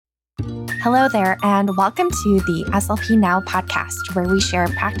Hello there, and welcome to the SLP Now podcast, where we share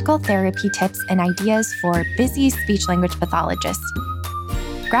practical therapy tips and ideas for busy speech-language pathologists.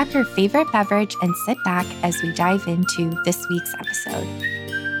 Grab your favorite beverage and sit back as we dive into this week's episode.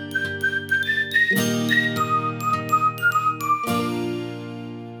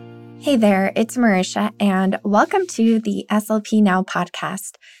 Hey there, it's Marisha, and welcome to the SLP Now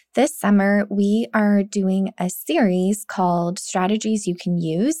podcast. This summer, we are doing a series called Strategies You Can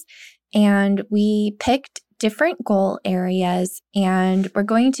Use, and we picked different goal areas, and we're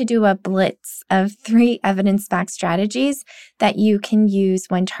going to do a blitz of 3 evidence-backed strategies that you can use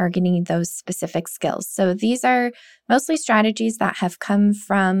when targeting those specific skills. So these are mostly strategies that have come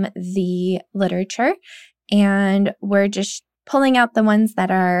from the literature, and we're just pulling out the ones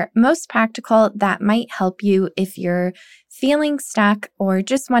that are most practical that might help you if you're feeling stuck or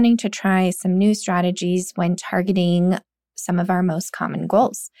just wanting to try some new strategies when targeting some of our most common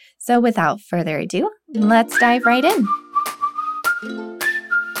goals. So without further ado, let's dive right in.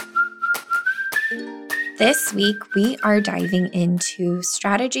 This week, we are diving into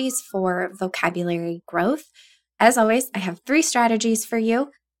strategies for vocabulary growth. As always, I have 3 strategies for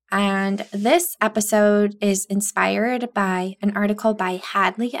you. And this episode is inspired by an article by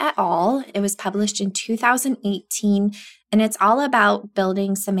Hadley et al. It was published in 2018, and it's all about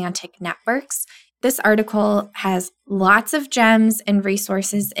building semantic networks. This article has lots of gems and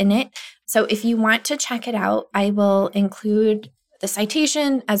resources in it. So if you want to check it out, I will include the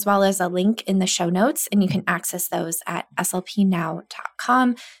citation as well as a link in the show notes, and you can access those at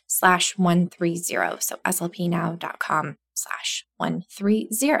slpnow.com/130. So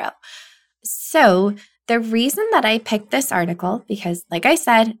slpnow.com/130. So the reason that I picked this article, because like I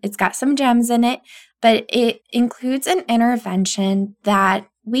said, it's got some gems in it, but it includes an intervention that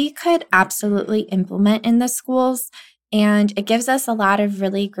we could absolutely implement in the schools. And it gives us a lot of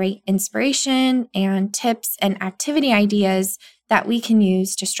really great inspiration and tips and activity ideas that we can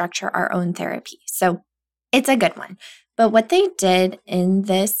use to structure our own therapy. So it's a good one. But what they did in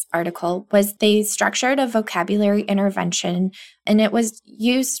this article was they structured a vocabulary intervention, and it was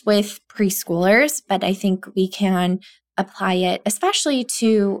used with preschoolers, but I think we can apply it especially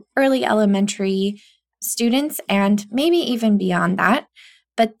to early elementary students and maybe even beyond that.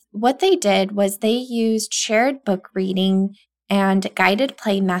 But what they did was they used shared book reading and guided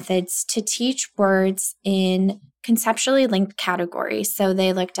play methods to teach words in conceptually linked categories. So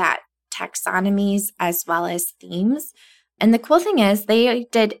they looked at taxonomies as well as themes. And the cool thing is they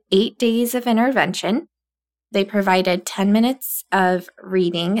did 8 days of intervention. They provided 10 minutes of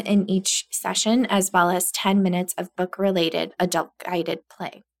reading in each session, as well as 10 minutes of book-related adult guided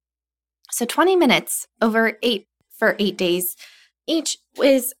play. So 20 minutes over 8 for 8 days each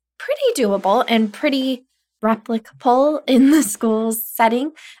is pretty doable and pretty replicable in the school's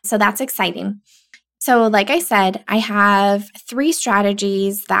setting. So that's exciting. So like I said, I have 3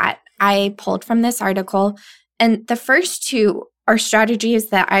 strategies that I pulled from this article. And the first 2 are strategies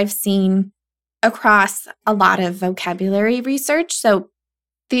that I've seen across a lot of vocabulary research. So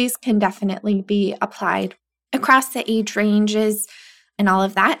these can definitely be applied across the age ranges and all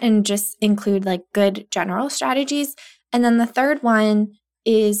of that, and just include like good general strategies. And then the third one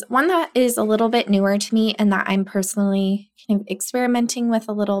is one that is a little bit newer to me and that I'm personally kind of experimenting with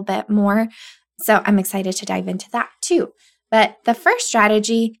a little bit more. So I'm excited to dive into that too. But the first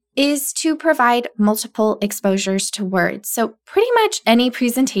strategy is to provide multiple exposures to words. So pretty much any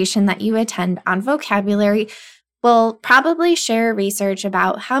presentation that you attend on vocabulary will probably share research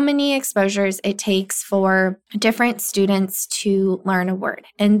about how many exposures it takes for different students to learn a word.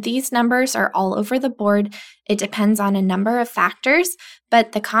 And these numbers are all over the board. It depends on a number of factors,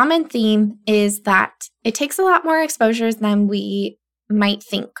 but the common theme is that it takes a lot more exposures than we might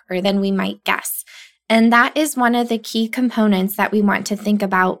think or than we might guess. And that is one of the key components that we want to think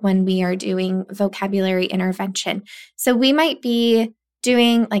about when we are doing vocabulary intervention. So we might be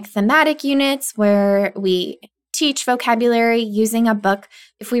doing like thematic units where we teach vocabulary using a book.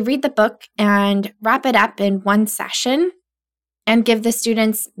 If we read the book and wrap it up in one session and give the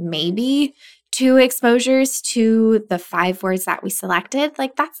students maybe 2 exposures to the 5 words that we selected,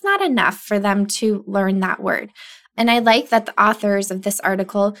 like that's not enough for them to learn that word. And I like that the authors of this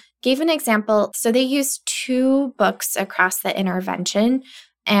article gave an example. So they used 2 books across the intervention,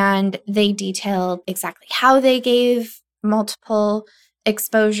 and they detailed exactly how they gave multiple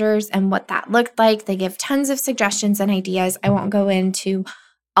exposures and what that looked like. They give tons of suggestions and ideas. I won't go into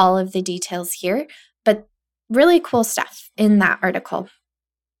all of the details here, but really cool stuff in that article.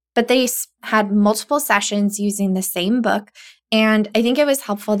 But they had multiple sessions using the same book. And I think it was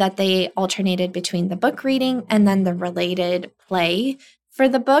helpful that they alternated between the book reading and then the related play for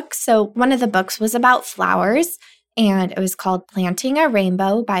the book. So one of the books was about flowers, and it was called Planting a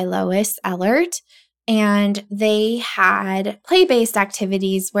Rainbow by Lois Ehlert. And they had play-based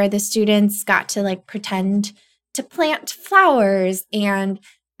activities where the students got to like pretend to plant flowers. And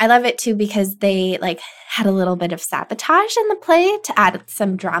I love it too because they like had a little bit of sabotage in the play to add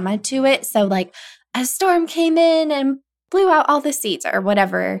some drama to it. So like a storm came in and blew out all the seeds or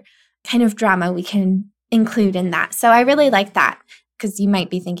whatever kind of drama we can include in that. So I really like that because you might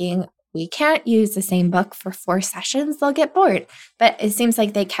be thinking, we can't use the same book for 4 sessions, they'll get bored. But it seems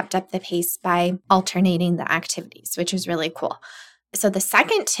like they kept up the pace by alternating the activities, which is really cool. So the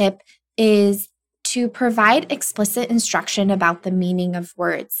second tip is to provide explicit instruction about the meaning of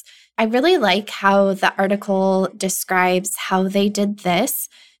words. I really like how the article describes how they did this.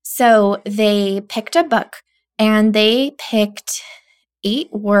 So they picked a book and they picked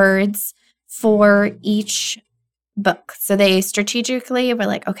 8 words for each book. So they strategically were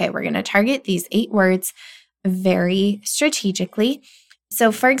like, okay, we're going to target these 8 words very strategically.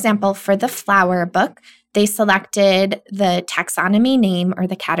 So for example, for the flower book, they selected the taxonomy name or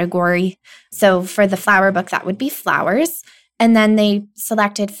the category. So for the flower book, that would be flowers. And then they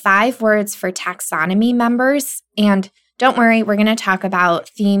selected 5 words for taxonomy members. And don't worry, we're going to talk about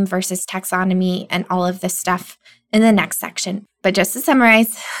theme versus taxonomy and all of this stuff in the next section. But just to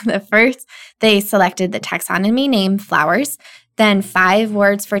summarize, the first, they selected the taxonomy name, flowers, then 5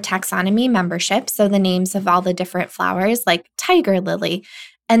 words for taxonomy membership, so the names of all the different flowers like tiger lily.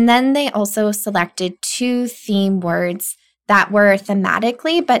 And then they also selected 2 theme words that were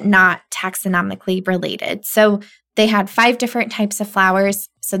thematically but not taxonomically related. So they had 5 different types of flowers,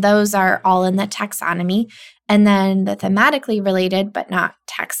 so those are all in the taxonomy. And then the thematically related but not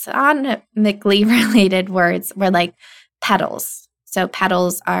taxonomically related words were like petals. So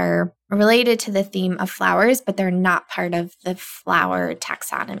petals are related to the theme of flowers, but they're not part of the flower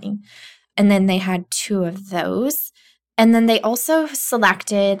taxonomy. And then they had 2 of those. And then they also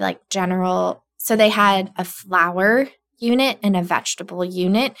selected like general, so they had a flower unit and a vegetable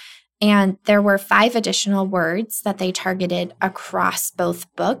unit. And there were 5 additional words that they targeted across both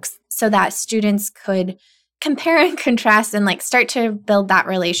books so that students could compare and contrast and like start to build that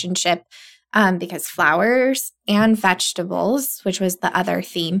relationship because flowers and vegetables, which was the other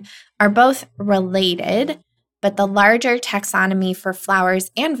theme, are both related, but the larger taxonomy for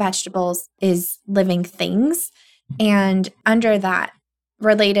flowers and vegetables is living things. And under that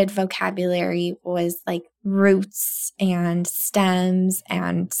related vocabulary was like roots and stems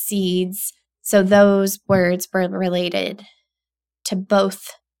and seeds. So those words were related to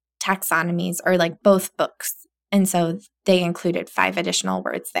both taxonomies or like both books. And so they included 5 additional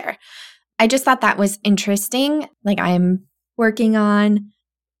words there. I just thought that was interesting. Like I'm working on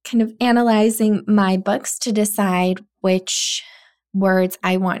kind of analyzing my books to decide which words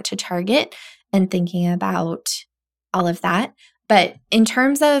I want to target and thinking about all of that. But in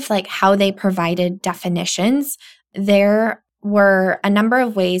terms of like how they provided definitions, there were a number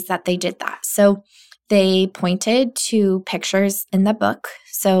of ways that they did that. So they pointed to pictures in the book.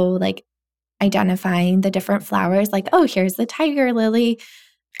 So like identifying the different flowers, like, oh, here's the tiger lily,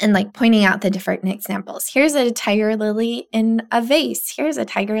 and like pointing out the different examples. Here's a tiger lily in a vase. Here's a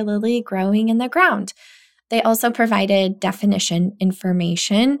tiger lily growing in the ground. They also provided definition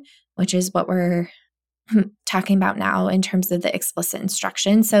information, which is what we're talking about now in terms of the explicit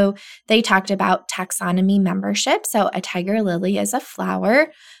instruction. So they talked about taxonomy membership. So a tiger lily is a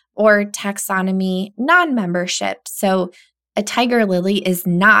flower, or taxonomy non-membership. So a tiger lily is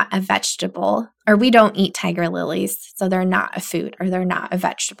not a vegetable, or we don't eat tiger lilies, so they're not a food or they're not a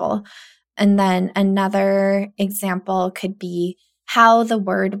vegetable. And then another example could be how the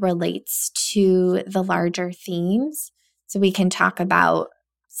word relates to the larger themes. So we can talk about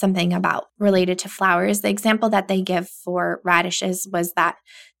something about related to flowers. The example that they give for radishes was that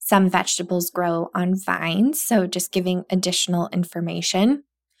some vegetables grow on vines, so just giving additional information.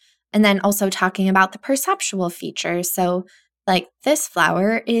 And then also talking about the perceptual features. So like this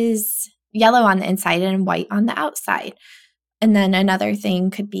flower is yellow on the inside and white on the outside. And then another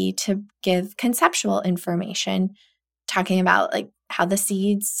thing could be to give conceptual information, talking about like how the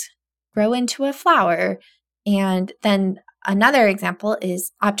seeds grow into a flower. And then another example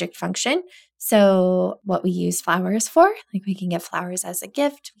is object function. So what we use flowers for, like we can give flowers as a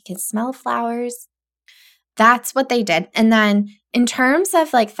gift, we can smell flowers. That's what they did. And then in terms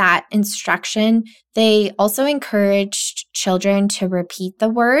of like that instruction, they also encouraged children to repeat the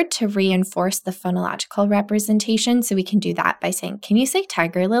word to reinforce the phonological representation. So we can do that by saying, can you say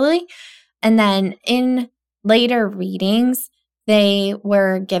tiger lily? And then in later readings, they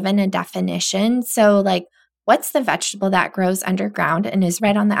were given a definition. So like what's the vegetable that grows underground and is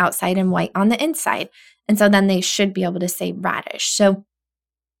red on the outside and white on the inside? And so then they should be able to say radish. So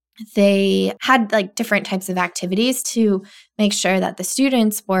they had like different types of activities to make sure that the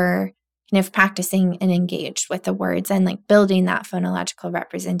students were kind of practicing and engaged with the words and like building that phonological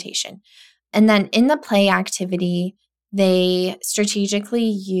representation. And then in the play activity, they strategically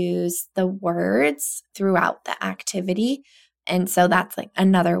use the words throughout the activity. And so that's like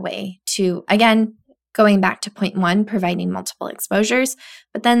another way to, again, going back to point one, providing multiple exposures,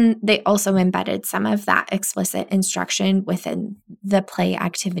 but then they also embedded some of that explicit instruction within the play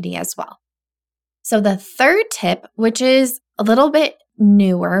activity as well. So the third tip, which is a little bit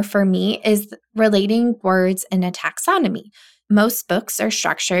newer for me, is relating words in a taxonomy. Most books are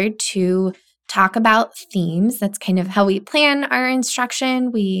structured to talk about themes. That's kind of how we plan our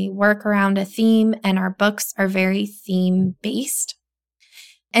instruction. We work around a theme, and our books are very theme-based.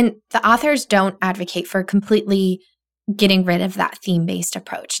 And the authors don't advocate for completely getting rid of that theme-based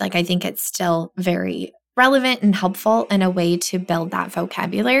approach. Like, I think it's still very relevant and helpful in a way to build that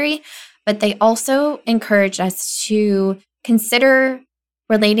vocabulary. But they also encourage us to consider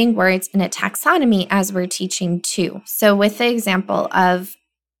relating words in a taxonomy as we're teaching too. So with the example of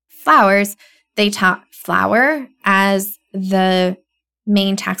flowers, they taught flower as the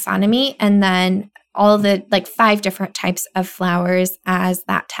main taxonomy, and then all the like 5 different types of flowers as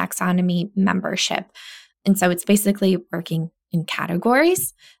that taxonomy membership. And so it's basically working in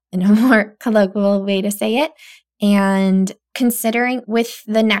categories in a more colloquial way to say it. And considering with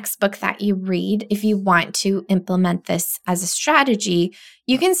the next book that you read, if you want to implement this as a strategy,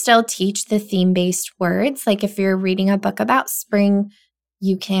 you can still teach the theme-based words. Like if you're reading a book about spring,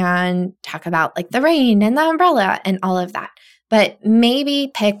 you can talk about like the rain and the umbrella and all of that. But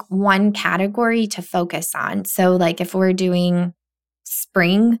maybe pick one category to focus on. So like if we're doing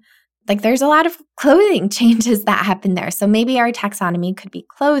spring, like there's a lot of clothing changes that happen there. So maybe our taxonomy could be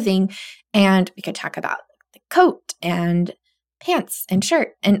clothing, and we could talk about the coat and pants and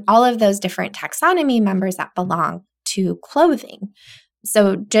shirt and all of those different taxonomy members that belong to clothing.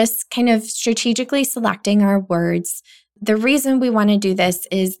 So just kind of strategically selecting our words. The reason we want to do this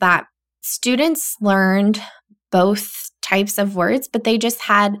is that students learned both types of words, but they just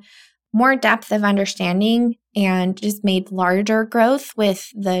had more depth of understanding and just made larger growth with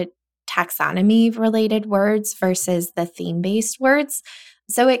the taxonomy related words versus the theme-based words.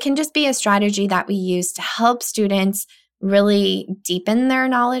 So it can just be a strategy that we use to help students really deepen their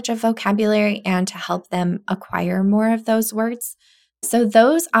knowledge of vocabulary and to help them acquire more of those words. So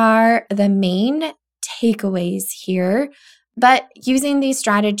those are the main takeaways here. But using these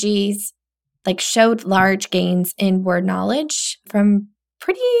strategies like showed large gains in word knowledge from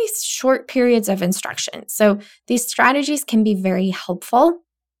pretty short periods of instruction. So these strategies can be very helpful.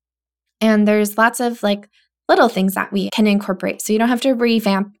 And there's lots of like little things that we can incorporate. So you don't have to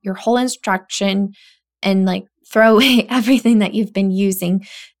revamp your whole instruction and like throw away everything that you've been using.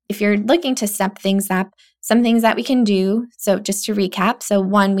 If you're looking to step things up, some things that we can do. So just to recap. So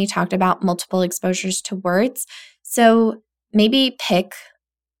one, we talked about multiple exposures to words. So maybe pick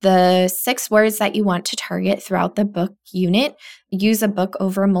the 6 words that you want to target throughout the book unit. Use a book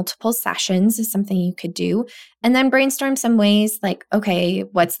over multiple sessions is something you could do. And then brainstorm some ways like, okay,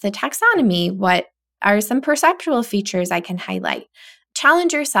 what's the taxonomy? What are some perceptual features I can highlight?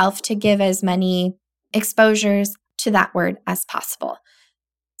 Challenge yourself to give as many exposures to that word as possible.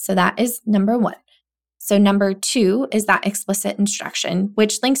 So that is number 1. So number 2 is that explicit instruction,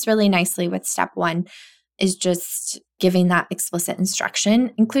 which links really nicely with step 1, is just giving that explicit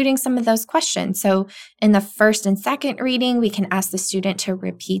instruction, including some of those questions. So in the first and second reading, we can ask the student to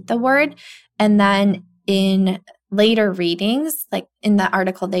repeat the word. And then in later readings, like in the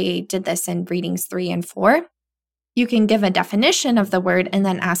article, they did this in readings 3 and 4, you can give a definition of the word and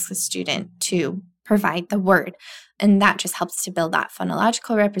then ask the student to provide the word. And that just helps to build that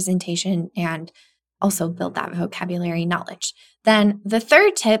phonological representation and also build that vocabulary knowledge. Then the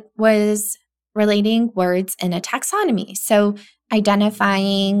third tip was relating words in a taxonomy. So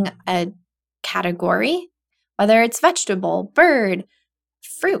identifying a category, whether it's vegetable, bird,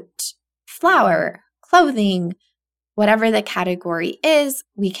 fruit, flower, clothing, whatever the category is,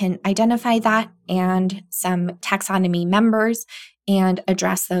 we can identify that and some taxonomy members and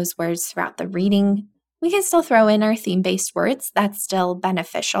address those words throughout the reading. We can still throw in our theme-based words. That's still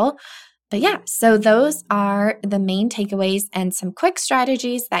beneficial. But yeah, so those are the main takeaways and some quick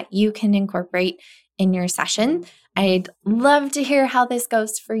strategies that you can incorporate in your session. I'd love to hear how this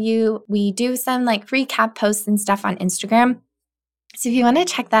goes for you. We do some like recap posts and stuff on Instagram. So if you want to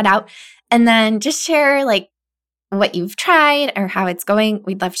check that out and then just share like what you've tried or how it's going.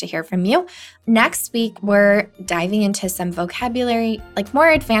 We'd love to hear from you. Next week, we're diving into some vocabulary, like more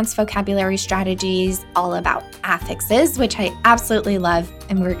advanced vocabulary strategies, all about affixes, which I absolutely love.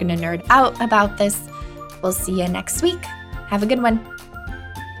 And we're going to nerd out about this. We'll see you next week. Have a good one.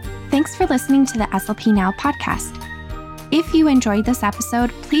 Thanks for listening to the SLP Now podcast. If you enjoyed this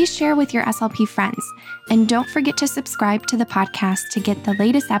episode, please share with your SLP friends. And don't forget to subscribe to the podcast to get the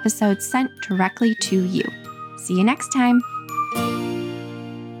latest episodes sent directly to you. See you next time.